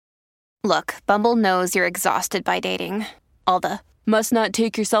Look, Bumble knows you're exhausted by dating. All the must not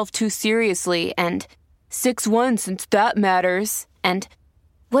take yourself too seriously and 6'1" since that matters. And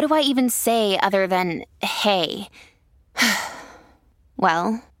what do I even say other than hey?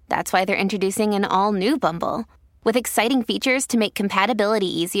 Well, that's why they're introducing an all-new Bumble with exciting features to make compatibility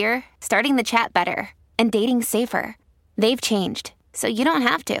easier, starting the chat better, and dating safer. They've changed, so you don't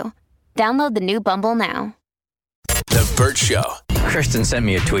have to. Download the new Bumble now. The Burt Show. Kristen sent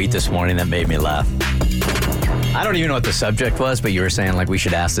me a tweet this morning that made me laugh. I don't even know what the subject was, but you were saying like we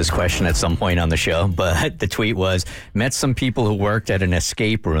should ask this question at some point on the show. But the tweet was, met some people who worked at an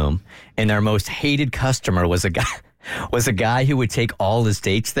escape room, and their most hated customer was a guy who would take all his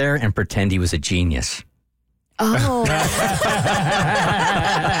dates there and pretend he was a genius. Oh.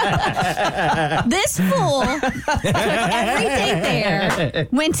 This fool took every date there,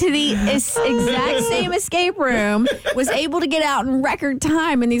 went to the exact same escape room, was able to get out in record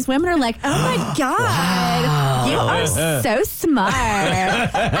time, and these women are like, oh my God, you are so smart.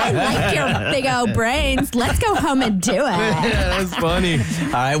 I like your big old brains. Let's go home and do it. Yeah, that's funny.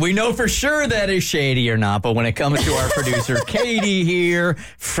 All right, we know for sure that is shady or not, but when it comes to our producer, Katie here,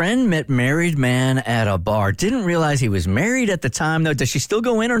 friend met married man at a bar. Didn't realize he was married at the time, though. Does she still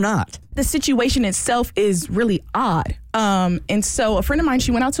go in or not? The situation itself is really odd. And so a friend of mine,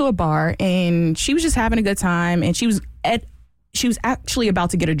 she went out to a bar and she was just having a good time, and she was actually about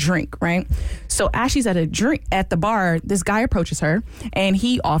to get a drink, right? So as she's at the bar, this guy approaches her and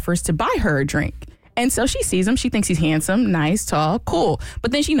he offers to buy her a drink. And so she sees him. She thinks he's handsome, nice, tall, cool.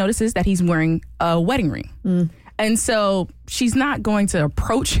 But then she notices that he's wearing a wedding ring. And so she's not going to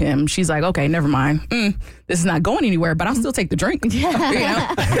approach him. She's like, okay, never mind. This is not going anywhere, but I'll still take the drink. You know?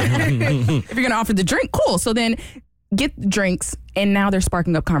 If you're going to offer the drink, cool. So then get the drinks, and now they're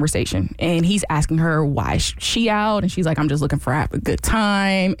sparking up conversation. And he's asking her why she out, and she's like, I'm just looking for a good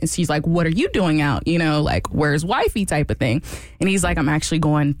time. And she's like, what are you doing out? You know, like, where's wifey type of thing? And he's like, I'm actually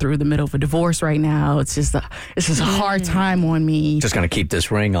going through the middle of a divorce right now. It's just a hard time on me. Just going to keep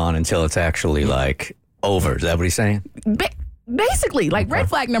this ring on until it's actually like over. Is that what he's saying? Basically, like red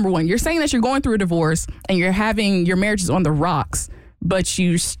flag number one. You're saying that you're going through a divorce and your marriage is on the rocks, but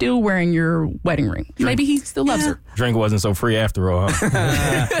you're still wearing your wedding ring. Maybe he still loves her. Drink wasn't so free after all, huh?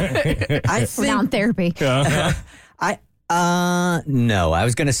 I think down therapy. No, I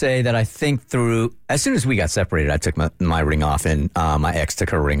was going to say that I think as soon as we got separated, I took my ring off, and my ex took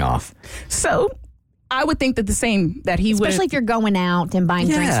her ring off. So I would think that the same, that he would. Especially if you're going out and buying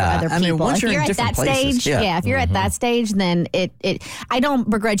drinks for other people. Once if you're at that stage, if you're at that stage, then I don't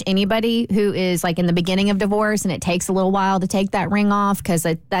begrudge anybody who is like in the beginning of divorce and it takes a little while to take that ring off, because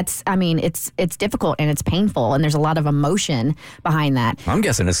it's difficult and it's painful and there's a lot of emotion behind that. I'm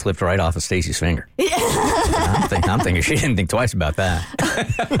guessing it slipped right off of Stacy's finger. I'm thinking she didn't think twice about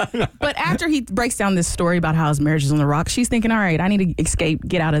that. But after he breaks down this story about how his marriage is on the rocks, she's thinking, all right, I need to escape,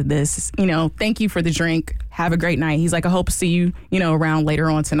 get out of this. You know, thank you for the drink. Have a great night. He's like, I hope to see you, around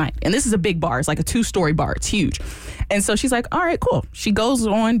later on tonight. And this is a big bar. It's like a 2-story bar. It's huge. And so she's like, all right, cool. She goes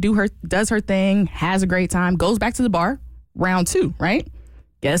on, does her thing, has a great time, goes back to the bar. Round 2, right?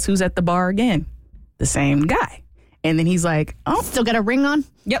 Guess who's at the bar again? The same guy. And then he's like, oh. Still got a ring on?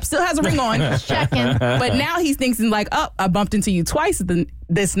 Yep, still has a ring on. Checking. But now he's thinking like, oh, I bumped into you twice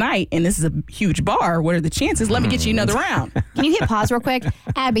this night, and this is a huge bar. What are the chances? Let me get you another round. Can you hit pause real quick?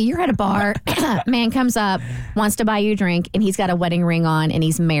 Abby, you're at a bar. Man comes up, wants to buy you a drink, and he's got a wedding ring on, and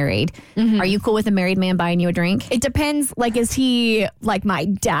he's married. Are you cool with a married man buying you a drink? It depends. Like, is he like my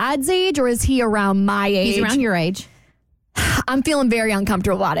dad's age, or is he around my age? He's around your age. I'm feeling very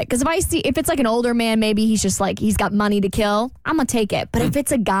uncomfortable about it, because if it's like an older man, maybe he's just like, he's got money to kill, I'm gonna take it. But if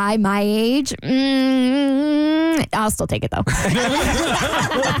it's a guy my age, I'll still take it though.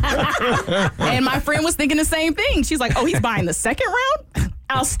 And my friend was thinking the same thing. She's like, oh, he's buying the second round?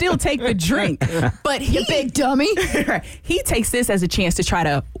 I'll still take the drink. But you big dummy. He takes this as a chance to try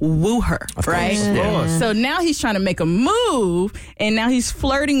to woo her, right? Of course. So now he's trying to make a move, and now he's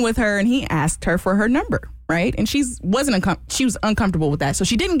flirting with her, and he asked her for her number. Right? And she was uncomfortable with that. So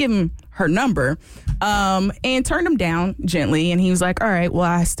she didn't give him her number and turned him down gently. And he was like, all right, well,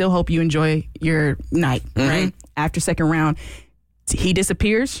 I still hope you enjoy your night. Right? After second round, he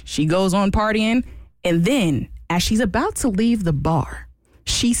disappears. She goes on partying. And then as she's about to leave the bar,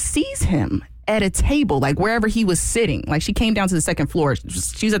 she sees him at a table, like wherever he was sitting. Like, she came down to the second floor.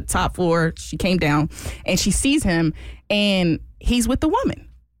 She's at the top floor. She came down and she sees him, and he's with the woman.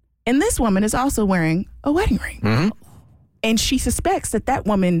 And this woman is also wearing a wedding ring. And she suspects that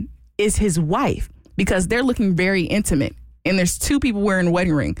woman is his wife, because they're looking very intimate. And there's 2 people wearing a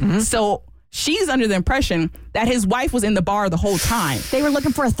wedding ring. So she's under the impression that his wife was in the bar the whole time. They were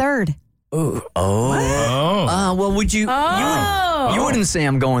looking for a third. Well, would you? You wouldn't say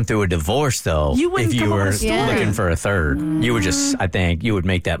I'm going through a divorce though. You wouldn't if you come up were with a story. looking for a third. You would just. I think you would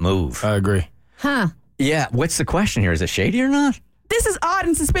make that move. I agree. Huh. Yeah. What's the question here? Is it shady or not? This is odd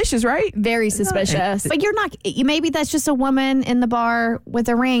and suspicious, right? Very suspicious. But you're not, maybe that's just a woman in the bar with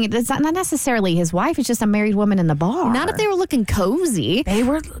a ring. It's not necessarily his wife. It's just a married woman in the bar. Not if they were looking cozy. They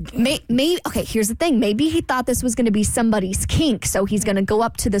were. Maybe okay, here's the thing. Maybe he thought this was going to be somebody's kink. So he's going to go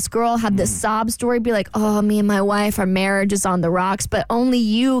up to this girl, have this sob story, be like, oh, me and my wife, our marriage is on the rocks, but only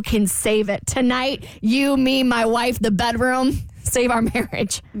you can save it. Tonight, you, me, my wife, the bedroom. Save our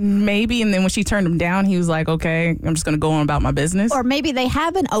marriage. Maybe, and then when she turned him down, he was like, okay, I'm just going to go on about my business. Or maybe they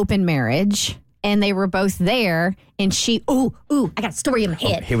have an open marriage and they were both there and she, ooh, I got a story in my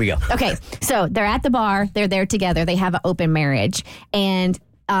head. Here we go. Okay, so they're at the bar, they're there together, they have an open marriage, and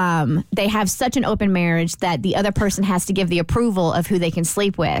they have such an open marriage that the other person has to give the approval of who they can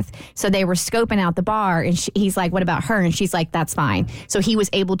sleep with. So they were scoping out the bar, and he's like, what about her? And she's like, that's fine. So he was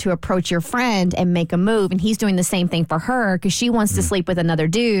able to approach your friend and make a move, and he's doing the same thing for her because she wants to sleep with another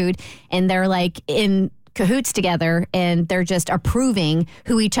dude, and they're like in cahoots together, and they're just approving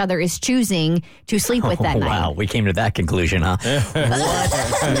who each other is choosing to sleep with that night. Wow, we came to that conclusion, huh?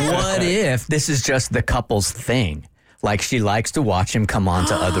 What if this is just the couple's thing? Like she likes to watch him come on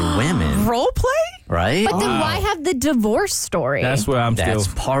to other women, Role play? right? But then why have the divorce story? That's where I'm That's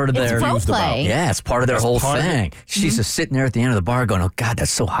still part of their role play. Yeah, it's part of their whole part of thing. She's just sitting there at the end of the bar going, "Oh God, that's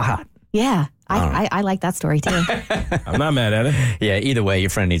so hot." Yeah, I like that story too. I'm not mad at it. Yeah. Either way,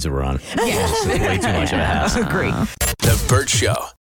 your friend needs a run. Yeah, it's way too much of a hassle. Agree. The Burt Show.